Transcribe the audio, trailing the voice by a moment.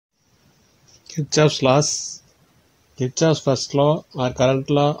Kirchhoff's laws. Kirchhoff's first law or current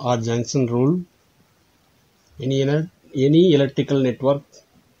law or junction rule. Any electrical network,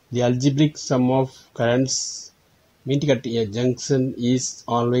 the algebraic sum of currents meeting at a junction is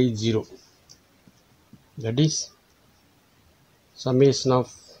always zero. That is summation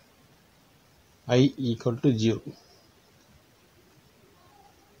of I equal to 0.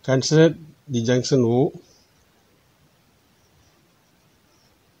 Consider the junction O.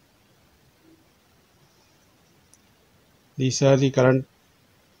 These are the current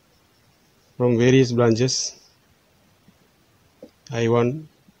from various branches I1,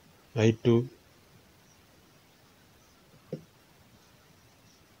 I2,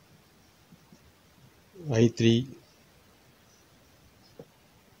 I3,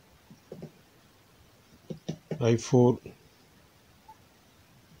 I4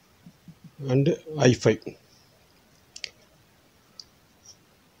 and I5.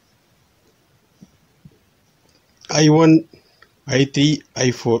 I1, I3,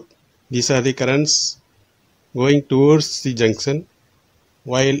 I4. These are the currents going towards the junction,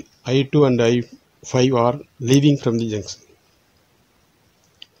 while I2 and I5 are leaving from the junction.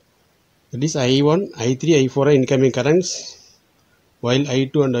 That is I1, I3, I4 are incoming currents, while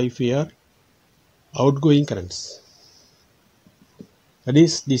I2 and I5 are outgoing currents. That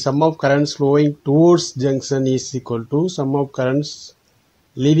is, the sum of currents flowing towards junction is equal to sum of currents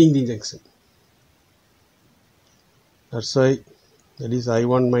leaving the junction. That's why that is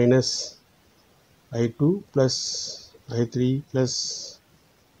I1 minus I2 plus I3 plus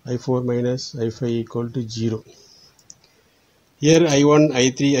I4 minus I5 equal to 0. Here I1,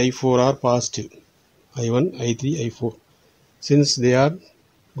 I3, I4 are positive. I1, I3, I4, since they are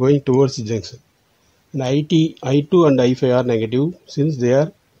going towards the junction. And I2 and I5 are negative, since they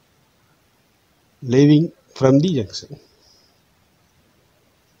are leaving from the junction.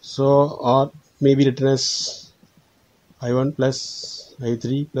 So R may be written as I1 plus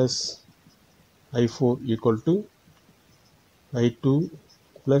I3 plus I4 equal to I2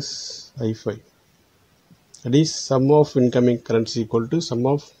 plus I5. That is, sum of incoming currents equal to sum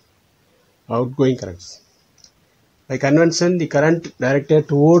of outgoing currents. By convention, the current directed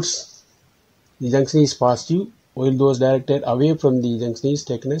towards the junction is positive, while those directed away from the junction is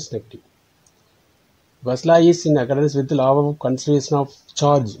taken as negative. First law is in accordance with the law of conservation of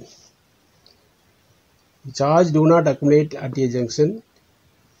charge. The charge do not accumulate at a junction.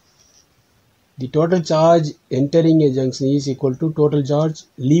 The total charge entering a junction is equal to total charge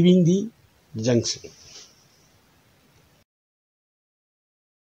leaving the junction.